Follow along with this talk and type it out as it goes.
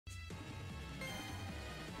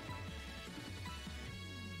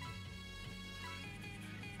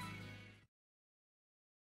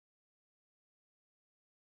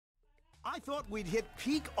I thought we'd hit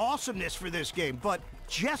peak awesomeness for this game, but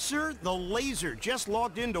Jesser the Laser just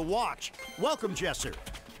logged in to watch. Welcome, Jesser.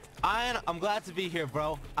 I'm glad to be here,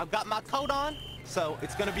 bro. I've got my coat on, so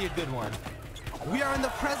it's gonna be a good one. We are in the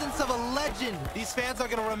presence of a legend. These fans are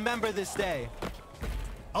gonna remember this day.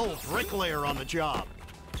 Oh, bricklayer on the job.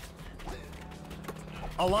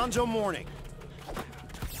 Alonzo Mourning.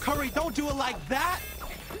 Curry, don't do it like that!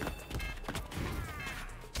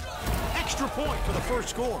 Extra point for the first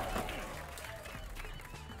score.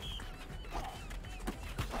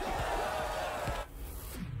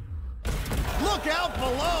 Look out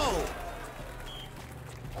below!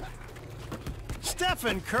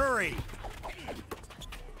 Stephen Curry.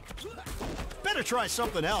 Better try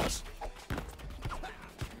something else.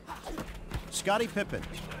 Scottie Pippen.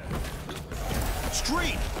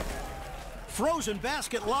 Street. Frozen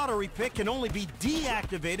basket lottery pick can only be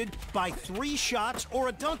deactivated by 3 shots or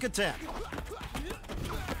a dunk attempt.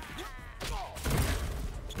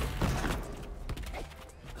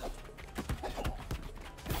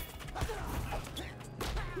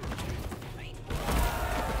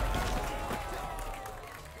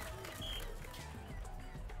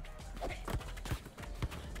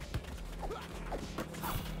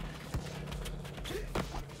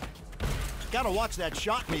 Gotta watch that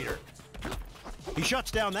shot meter. He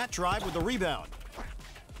shuts down that drive with the rebound.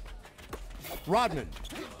 Rodman.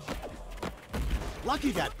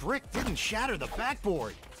 Lucky that brick didn't shatter the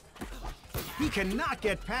backboard. He cannot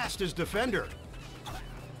get past his defender.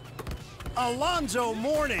 Alonzo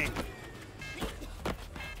Mourning.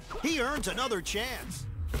 He earns another chance.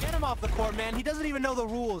 Get him off the court, man. He doesn't even know the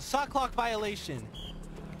rules. Shot clock violation.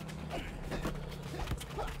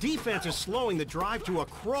 Defense is slowing the drive to a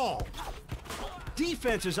crawl.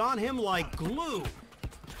 Defense is on him like glue.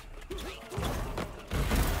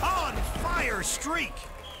 On fire streak.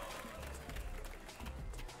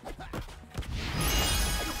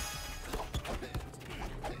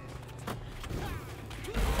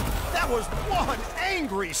 That was one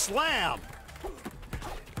angry slam.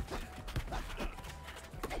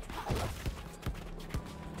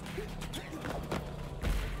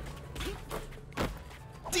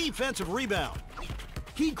 Defensive rebound.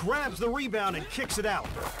 He grabs the rebound and kicks it out.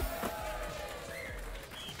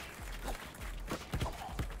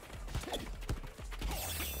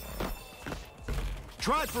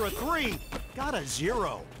 Tried for a 3, got a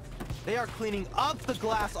 0. They are cleaning up the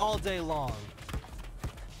glass all day long.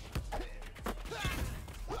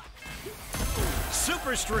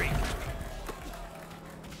 Super streak.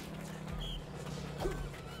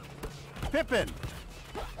 Pippen.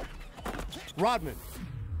 Rodman.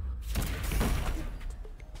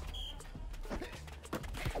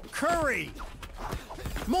 Curry.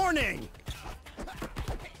 Mourning.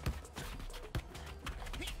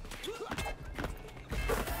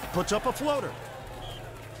 Puts up a floater.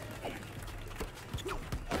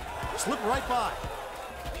 Slip right by.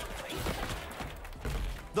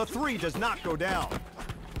 The 3 does not go down.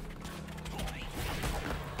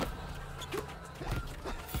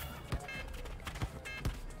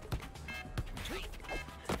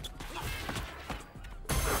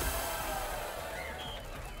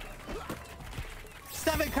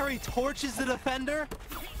 Stephen Curry torches the defender.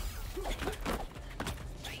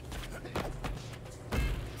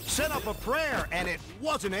 Set up a prayer, and it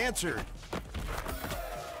wasn't answered.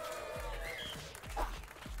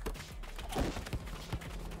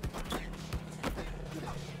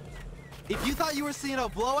 If you thought you were seeing a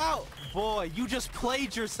blowout, boy, you just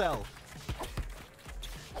played yourself.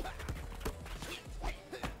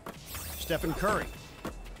 Stephen Curry.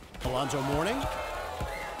 Alonzo Mourning.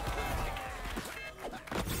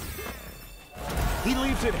 He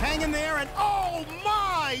leaves it hanging there, and oh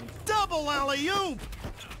my! Double alley-oop!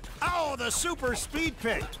 Oh, the super speed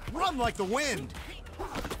pick. Run like the wind.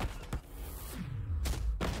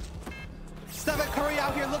 Stephen Curry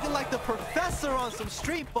out here looking like the professor on some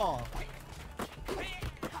street ball.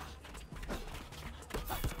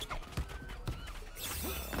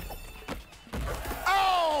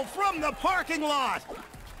 Oh, from the parking lot!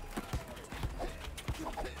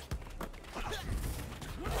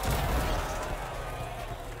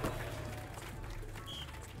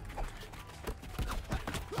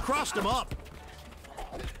 Crossed him up.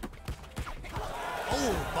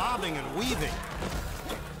 Oh, bobbing and weaving.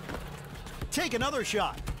 Take another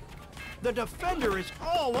shot. The defender is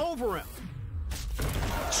all over him.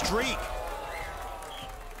 Streak.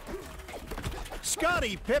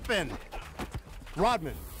 Scottie Pippen.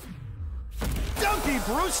 Rodman. Dunky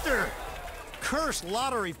Brewster. Cursed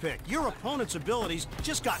lottery pick. Your opponent's abilities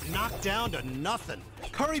just got knocked down to nothing.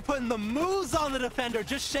 Curry putting the moves on the defender,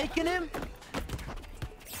 just shaking him.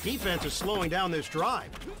 Defense is slowing down this drive.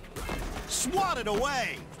 Swatted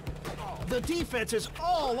away. The defense is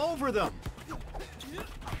all over them.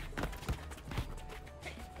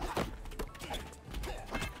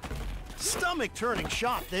 Stomach-turning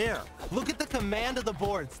shot there. Look at the command of the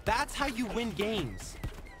boards. That's how you win games.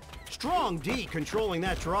 Strong D controlling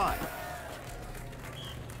that drive.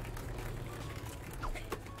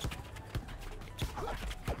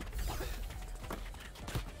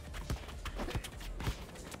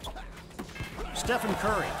 Stephen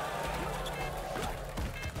Curry.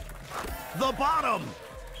 The bottom.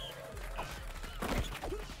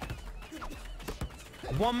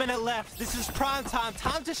 1 minute left. This is prime time.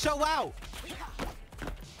 Time to show out.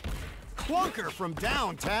 Clunker from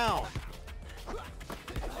downtown.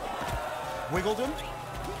 Wiggled him.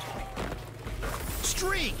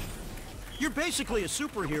 Streak. You're basically a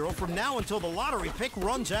superhero from now until the lottery pick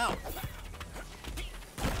runs out.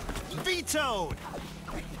 Vetoed.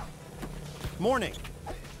 Mourning.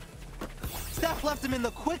 Steph left him in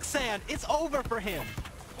the quicksand. It's over for him.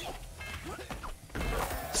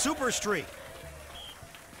 Super streak.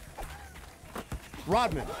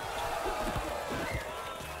 Rodman.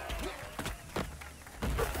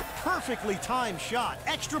 Perfectly timed shot.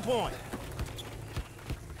 Extra point.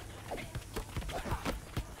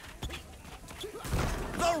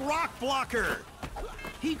 The rock blocker.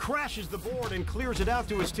 He crashes the board and clears it out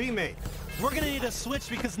to his teammate. We're gonna need a switch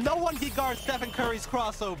because no one can guard Stephen Curry's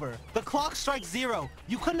crossover. The clock strikes 0.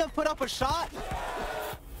 You couldn't have put up a shot?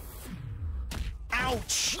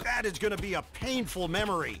 Ouch! That is gonna be a painful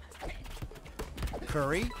memory.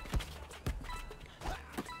 Curry.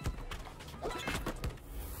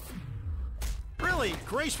 Really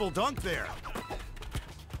graceful dunk there.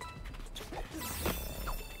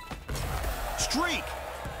 Streak.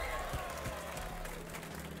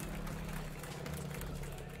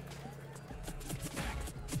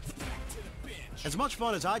 As much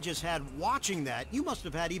fun as I just had watching that, you must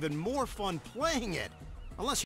have had even more fun playing it. Unless